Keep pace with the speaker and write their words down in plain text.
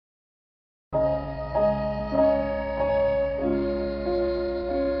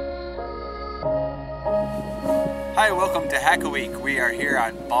Hi, welcome to Hack a Week. We are here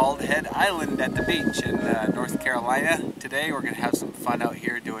on Bald Head Island at the beach in North Carolina. Today we're going to have some fun out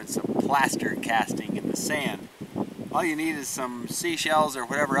here doing some plaster casting in the sand. All you need is some seashells or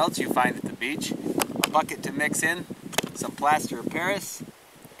whatever else you find at the beach, a bucket to mix in, some Plaster of Paris,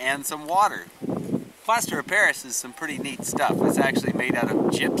 and some water. Plaster of Paris is some pretty neat stuff. It's actually made out of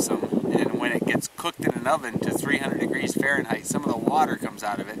gypsum, and when it gets cooked in an oven to 300 degrees Fahrenheit, some of the water comes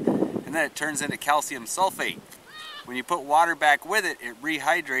out of it, and then it turns into calcium sulfate. When you put water back with it, it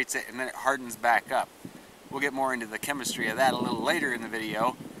rehydrates it and then it hardens back up. We'll get more into the chemistry of that a little later in the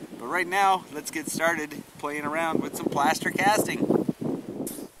video, but right now, let's get started playing around with some plaster casting.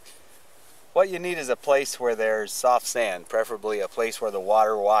 What you need is a place where there's soft sand, preferably a place where the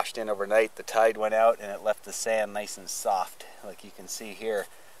water washed in overnight, the tide went out, and it left the sand nice and soft, like you can see here.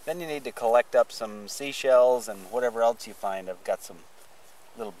 Then you need to collect up some seashells and whatever else you find. I've got some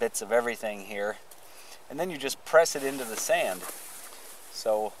little bits of everything here. And then you just press it into the sand.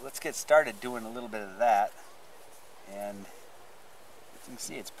 So let's get started doing a little bit of that. And you can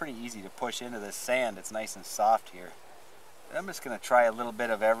see it's pretty easy to push into this sand. It's nice and soft here. And I'm just going to try a little bit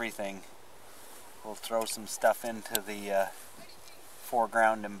of everything. We'll throw some stuff into the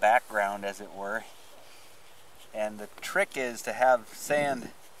foreground and background, as it were. And the trick is to have sand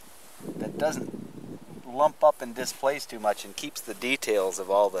that doesn't lump up and displace too much and keeps the details of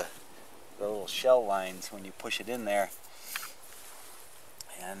all the little shell lines when you push it in there.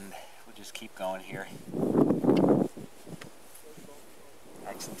 And we'll just keep going here. I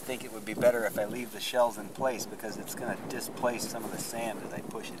actually think it would be better if I leave the shells in place because it's going to displace some of the sand as I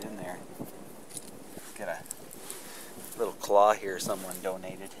push it in there. Got a little claw here someone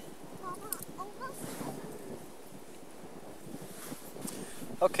donated.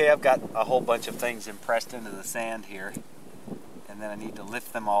 Okay, I've got a whole bunch of things impressed into the sand here, and then I need to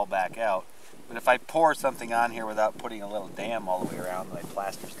lift them all back out. But if I pour something on here without putting a little dam all the way around, my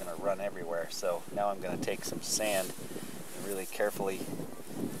plaster's going to run everywhere. So now I'm going to take some sand and really carefully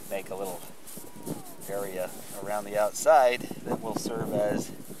make a little area around the outside that will serve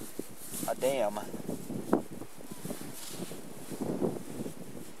as a dam. And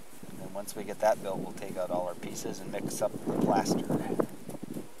then once we get that built, we'll take out all our pieces and mix up the plaster.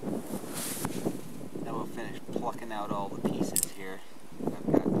 Now we'll finish plucking out all the pieces here.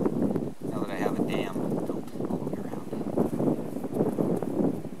 I've got, now that I have a dam built all the way around.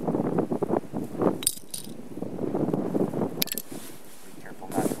 Be careful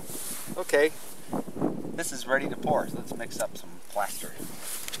not to. Okay, this is ready to pour, so let's mix up some plaster.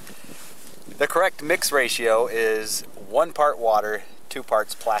 The correct mix ratio is 1 part water, 2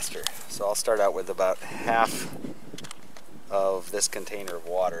 parts plaster. So I'll start out with about half of this container of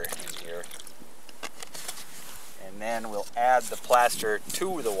water in here. And then we'll add the plaster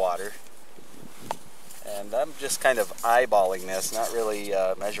to the water. And I'm just kind of eyeballing this, not really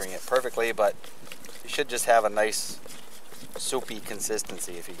measuring it perfectly, but you should just have a nice soupy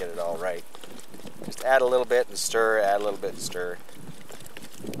consistency if you get it all right. Just add a little bit and stir, add a little bit and stir.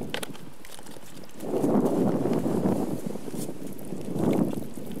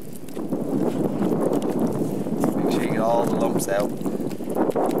 Make sure you get all the lumps out.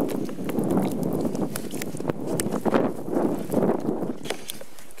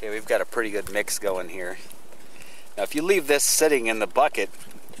 Okay, we've got a pretty good mix going here. Now if you leave this sitting in the bucket,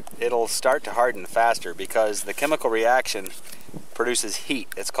 it'll start to harden faster because the chemical reaction produces heat.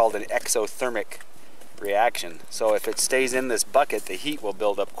 It's called an exothermic reaction. So if it stays in this bucket, the heat will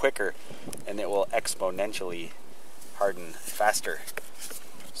build up quicker and it will exponentially harden faster.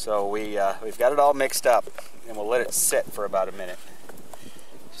 So we've got it all mixed up and we'll let it sit for about a minute.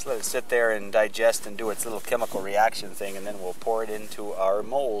 Just let it sit there and digest and do its little chemical reaction thing, and then we'll pour it into our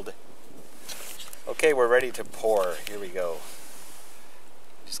mold. Okay, we're ready to pour. Here we go.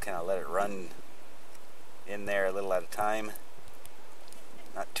 Just kind of let it run in there a little at a time.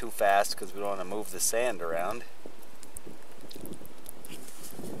 Not too fast because we don't want to move the sand around.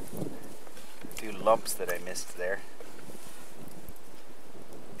 A few lumps that I missed there.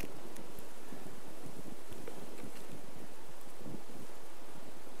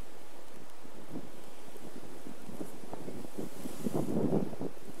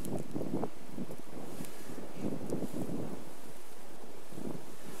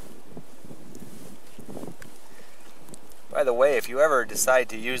 By the way, if you ever decide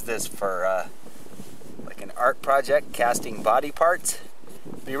to use this for like an art project, casting body parts,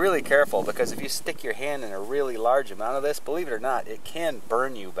 be really careful because if you stick your hand in a really large amount of this, believe it or not, it can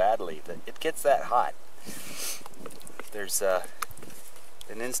burn you badly. It gets that hot. There's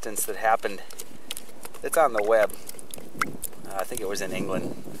an instance that happened, it's on the web, I think it was in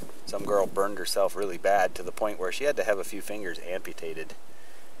England, Some girl burned herself really bad to the point where she had to have a few fingers amputated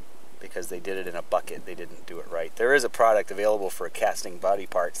because they did it in a bucket. They didn't do it right. There is a product available for casting body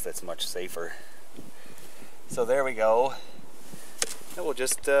parts that's much safer. So there we go. And we'll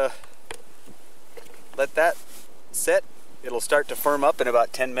just let that sit. It'll start to firm up in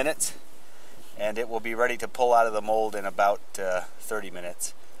about 10 minutes and it will be ready to pull out of the mold in about 30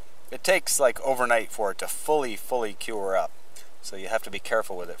 minutes. It takes like overnight for it to fully cure up. So you have to be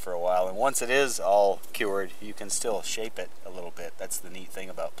careful with it for a while. And once it is all cured, you can still shape it a little bit. That's the neat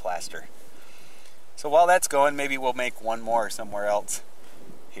thing about plaster. So while that's going, maybe we'll make one more somewhere else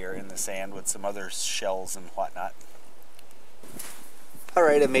here in the sand with some other shells and whatnot.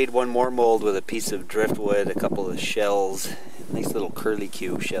 Alright, I made one more mold with a piece of driftwood, a couple of shells, nice little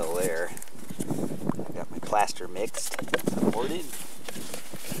curly-Q shell there. I've got my plaster mixed, poured in.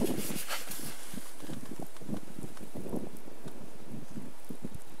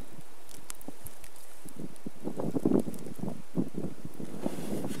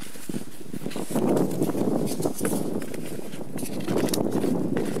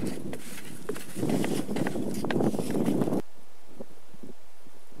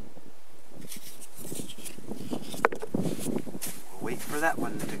 For that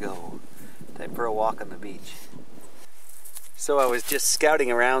one to go. Time for a walk on the beach. So I was just scouting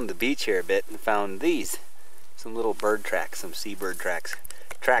around the beach here a bit and found these. Some little bird tracks, some seabird tracks.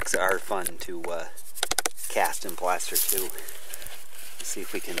 Tracks are fun to cast and plaster too. Let's see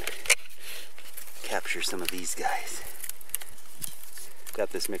if we can capture some of these guys. Got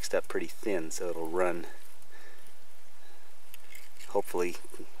this mixed up pretty thin so it'll run. Hopefully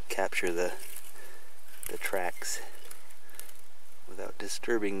capture the tracks without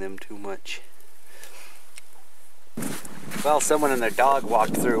disturbing them too much. Well, someone and their dog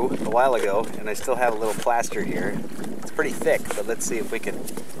walked through a while ago, and I still have a little plaster here. It's pretty thick, but let's see if we can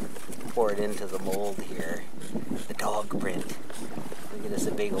pour it into the mold here. The dog print. Look at this,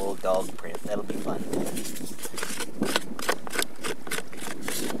 a big old dog print. That'll be fun.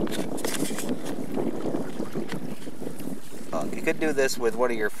 You could do this with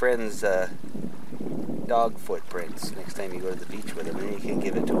one of your friends' dog footprints next time you go to the beach with him, and you can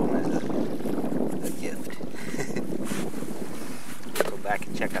give it to him as a gift. We'll go back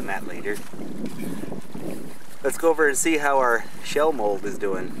and check on that later. Let's go over and see how our shell mold is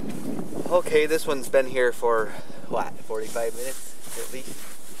doing. Okay, this one's been here for, what, 45 minutes at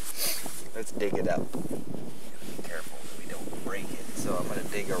least? Let's dig it up. Be careful that we don't break it. So I'm going to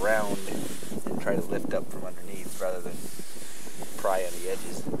dig around and try to lift up from underneath rather than pry on the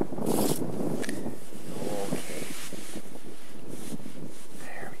edges. Okay.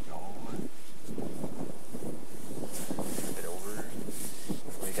 There we go. Flip it over.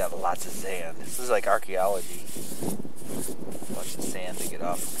 We got lots of sand. This is like archaeology. A bunch of sand to get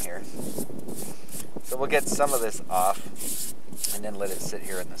off from here. So we'll get some of this off and then let it sit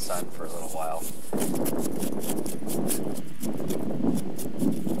here in the sun for a little while.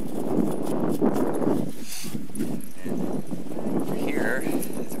 And over here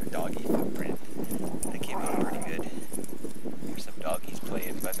is our doggy footprint. That came out pretty good. There's some doggies playing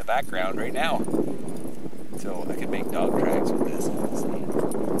in the background right now. So I can make dog tracks with this.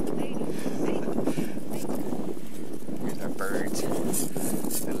 Here's our birds.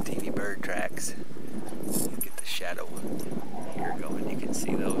 Little teeny bird tracks. Get the shadow here going. You can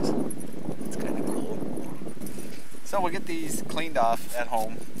see those. It's kind of cool. So we'll get these cleaned off at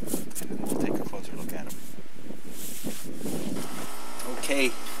home and then we'll take a closer look at them.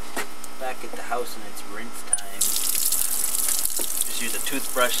 Okay, back at the house and it's rinse time. Just use a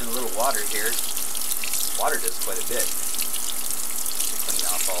toothbrush and a little water here. Water does quite a bit to clean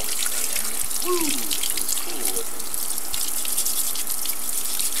off all the sand. Woo! This is cool looking.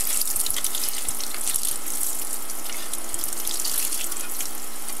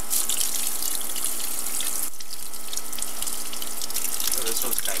 So this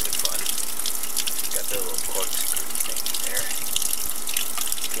one's kind of fun. Got the little corkscrew thing there.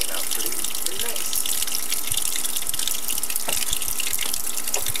 Came out pretty nice.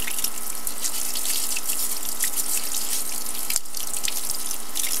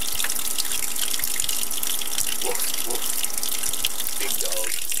 Woof, woof. Big dog.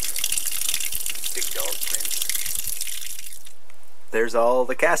 Big dog prints. There's all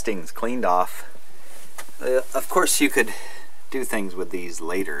the castings cleaned off. Of course you could do things with these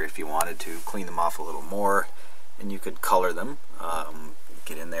later if you wanted to, clean them off a little more, and you could color them.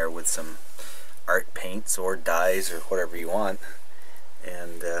 Get in there with some art paints or dyes or whatever you want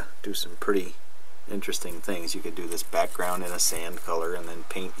and do some pretty interesting things. You could do this background in a sand color and then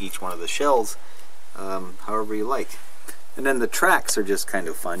paint each one of the shells however you like. And then the tracks are just kind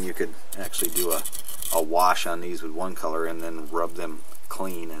of fun. You could actually do a wash on these with one color and then rub them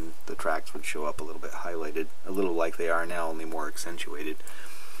clean, and the tracks would show up a little bit highlighted, a little like they are now, only more accentuated.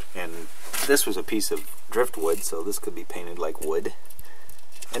 And this was a piece of driftwood, so this could be painted like wood.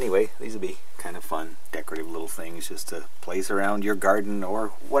 Anyway, these would be kind of fun, decorative little things just to place around your garden or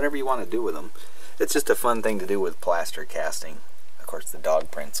whatever you want to do with them. It's just a fun thing to do with plaster casting. Of course, the dog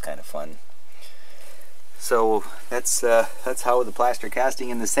print's kind of fun. So that's how the plaster casting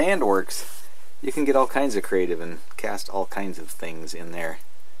in the sand works. You can get all kinds of creative and cast all kinds of things in there.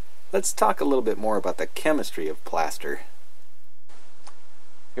 Let's talk a little bit more about the chemistry of plaster.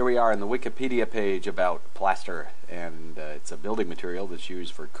 Here we are on the Wikipedia page about plaster, and it's a building material that's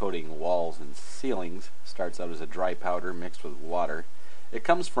used for coating walls and ceilings. Starts out as a dry powder mixed with water. It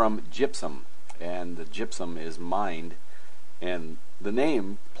comes from gypsum, and the gypsum is mined, and the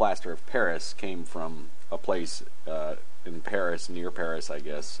name Plaster of Paris came from a place in Paris, near Paris I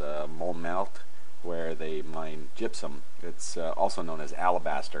guess, Montmartre, where they mine gypsum. It's also known as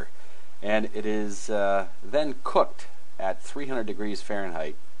alabaster, and it is then cooked at 300 degrees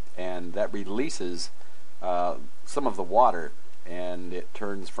Fahrenheit, and that releases some of the water, and it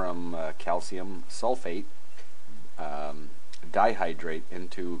turns from calcium sulfate dihydrate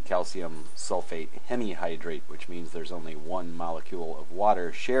into calcium sulfate hemihydrate, which means there's only one molecule of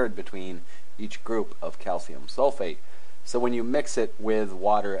water shared between each group of calcium sulfate. So when you mix it with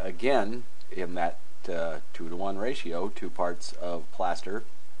water again in that 2-to-1 ratio, 2 parts of plaster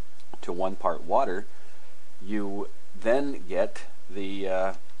to 1 part water, you then get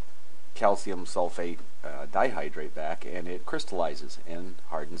the calcium sulfate dihydrate back, and it crystallizes and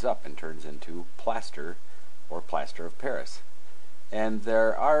hardens up and turns into plaster, or plaster of Paris. And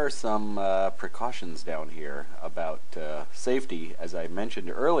there are some precautions down here about safety. As I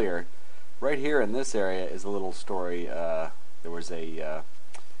mentioned earlier, right here in this area is a little story. There was a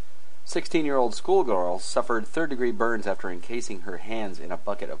 16-year-old schoolgirl suffered third-degree burns after encasing her hands in a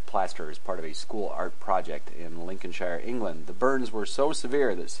bucket of plaster as part of a school art project in Lincolnshire, England. The burns were so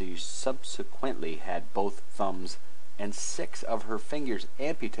severe that she subsequently had both thumbs and 6 of her fingers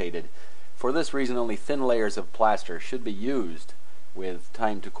amputated. For this reason, only thin layers of plaster should be used, with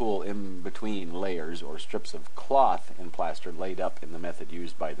time to cool in between layers, or strips of cloth and plaster laid up in the method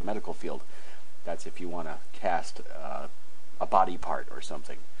used by the medical field. That's if you want to cast a body part or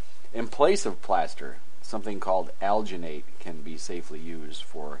something. In place of plaster, something called alginate can be safely used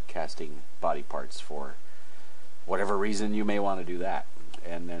for casting body parts for whatever reason you may want to do that.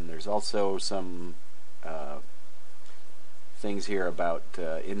 And then there's also some things here about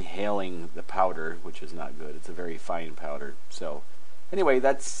inhaling the powder, which is not good. It's a very fine powder. So anyway,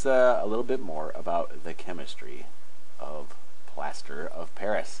 that's a little bit more about the chemistry of Plaster of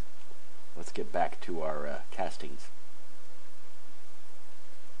Paris. Let's get back to our castings.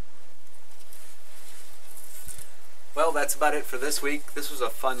 Well, that's about it for this week. This was a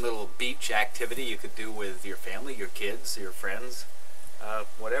fun little beach activity you could do with your family, your kids, your friends,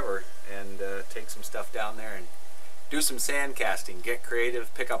 whatever, and take some stuff down there and do some sand casting. Get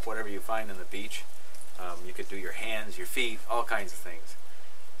creative, pick up whatever you find on the beach. You could do your hands, your feet, all kinds of things.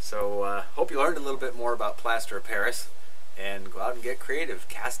 So hope you learned a little bit more about Plaster of Paris, and go out and get creative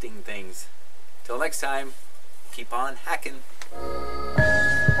casting things. Till next time, keep on hacking.